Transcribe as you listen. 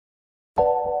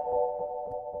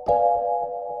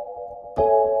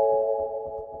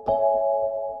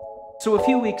So a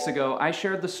few weeks ago, I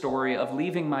shared the story of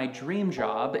leaving my dream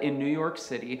job in New York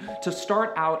City to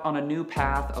start out on a new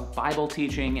path of Bible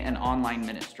teaching and online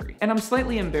ministry. And I'm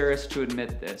slightly embarrassed to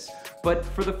admit this, but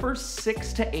for the first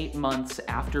 6 to 8 months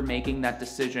after making that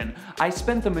decision, I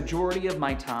spent the majority of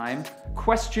my time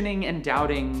questioning and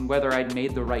doubting whether I'd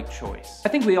made the right choice. I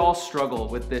think we all struggle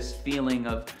with this feeling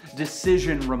of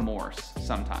decision remorse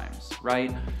sometimes,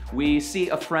 right? We see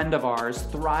a friend of ours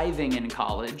thriving in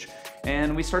college,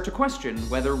 and we start to question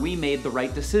whether we made the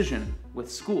right decision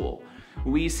with school.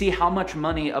 We see how much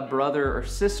money a brother or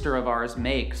sister of ours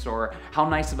makes, or how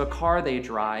nice of a car they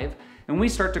drive, and we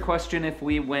start to question if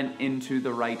we went into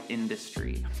the right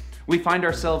industry. We find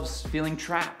ourselves feeling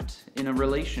trapped in a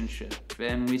relationship,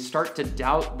 and we start to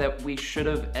doubt that we should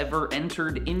have ever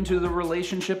entered into the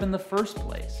relationship in the first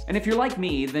place. And if you're like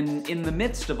me, then in the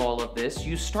midst of all of this,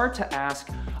 you start to ask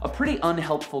a pretty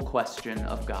unhelpful question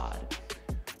of God.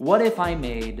 What if I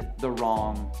made the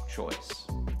wrong choice?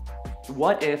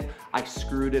 What if I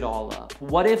screwed it all up?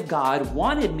 What if God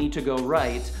wanted me to go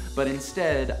right, but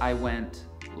instead I went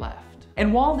left?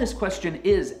 And while this question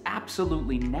is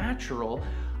absolutely natural,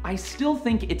 I still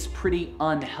think it's pretty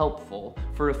unhelpful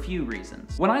for a few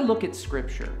reasons. When I look at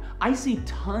scripture, I see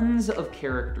tons of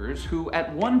characters who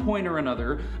at one point or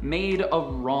another made a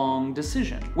wrong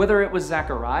decision. Whether it was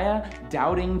Zechariah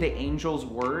doubting the angel's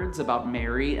words about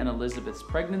Mary and Elizabeth's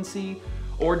pregnancy,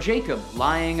 or Jacob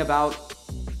lying about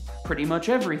pretty much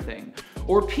everything,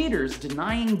 or Peter's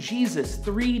denying Jesus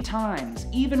 3 times,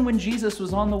 even when Jesus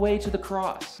was on the way to the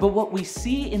cross. But what we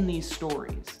see in these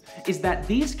stories is that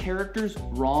these characters'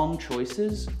 wrong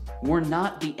choices were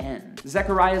not the end.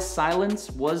 Zechariah's silence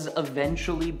was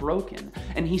eventually broken,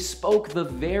 and he spoke the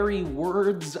very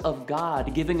words of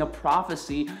God, giving a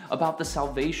prophecy about the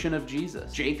salvation of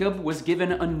Jesus. Jacob was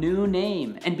given a new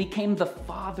name and became the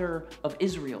father of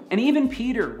Israel. And even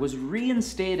Peter was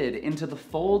reinstated into the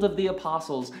fold of the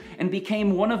apostles and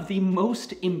became one of the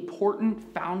most important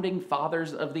founding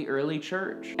fathers of the early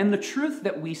church. And the truth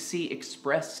that we see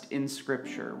expressed in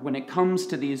Scripture when it comes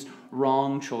to these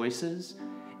wrong choices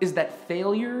is that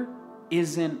failure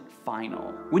isn't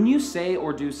final. When you say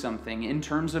or do something in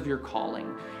terms of your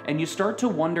calling, and you start to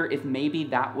wonder if maybe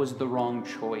that was the wrong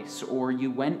choice or you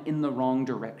went in the wrong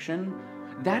direction,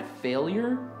 that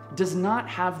failure does not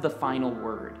have the final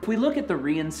word. If we look at the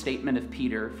reinstatement of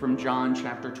Peter from John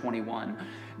chapter 21,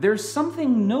 there's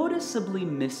something noticeably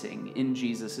missing in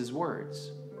Jesus'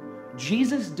 words.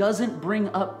 Jesus doesn't bring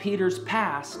up Peter's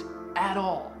past at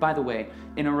all. By the way,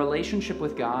 in a relationship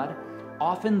with God,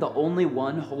 often the only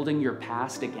one holding your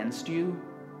past against you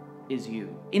is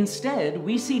you. Instead,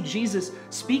 we see Jesus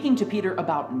speaking to Peter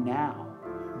about now.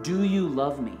 Do you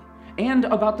love me? And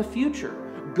about the future.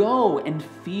 Go and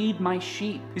feed my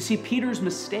sheep. You see, Peter's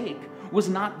mistake was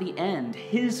not the end.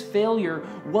 His failure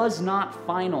was not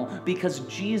final because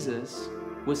Jesus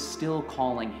was still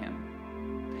calling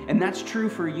him. And that's true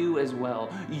for you as well.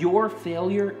 Your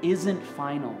failure isn't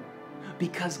final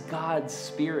because God's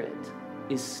Spirit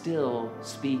is still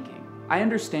speaking. I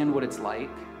understand what it's like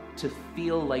to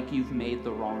feel like you've made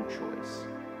the wrong choice,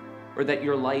 or that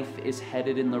your life is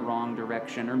headed in the wrong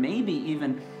direction, or maybe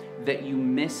even that you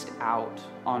missed out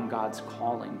on God's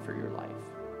calling for your life.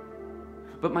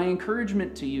 But my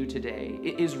encouragement to you today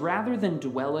is, rather than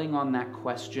dwelling on that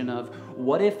question of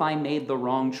what if I made the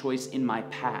wrong choice in my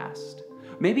past,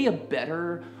 maybe a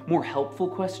better, more helpful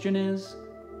question is,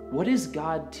 what is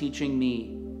God teaching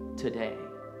me today?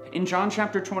 In John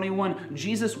chapter 21,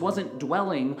 Jesus wasn't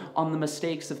dwelling on the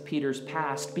mistakes of Peter's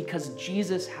past because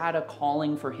Jesus had a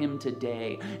calling for him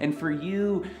today. And for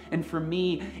you and for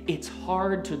me, it's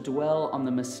hard to dwell on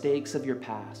the mistakes of your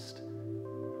past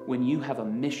when you have a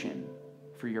mission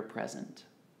for your present.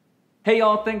 Hey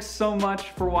y'all, thanks so much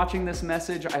for watching this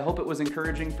message. I hope it was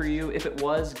encouraging for you. If it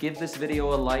was, give this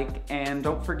video a like and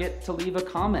don't forget to leave a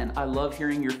comment. I love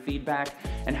hearing your feedback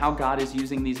and how God is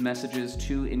using these messages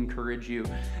to encourage you.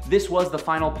 This was the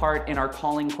final part in our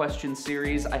Calling Questions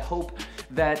series. I hope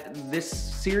that this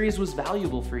series was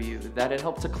valuable for you, that it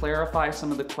helped to clarify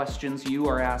some of the questions you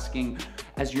are asking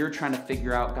as you're trying to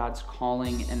figure out God's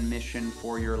calling and mission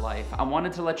for your life. I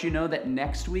wanted to let you know that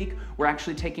next week, we're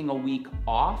actually taking a week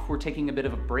off. We're taking a bit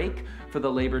of a break for the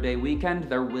Labor Day weekend.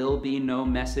 There will be no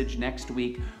message next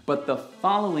week, but the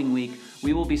following week,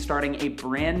 we will be starting a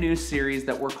brand new series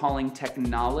that we're calling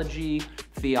Technology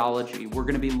theology. We're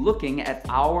gonna be looking at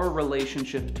our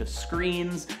relationship to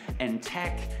screens and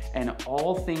tech and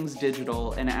all things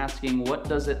digital and asking, what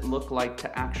does it look like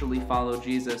to actually follow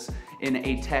Jesus in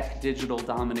a tech, digital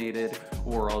dominated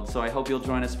world? So I hope you'll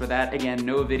join us for that. Again,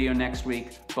 no video next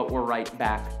week, but we're right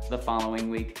back the following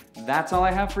week. That's all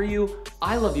I have for you.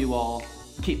 I love you all.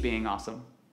 Keep being awesome.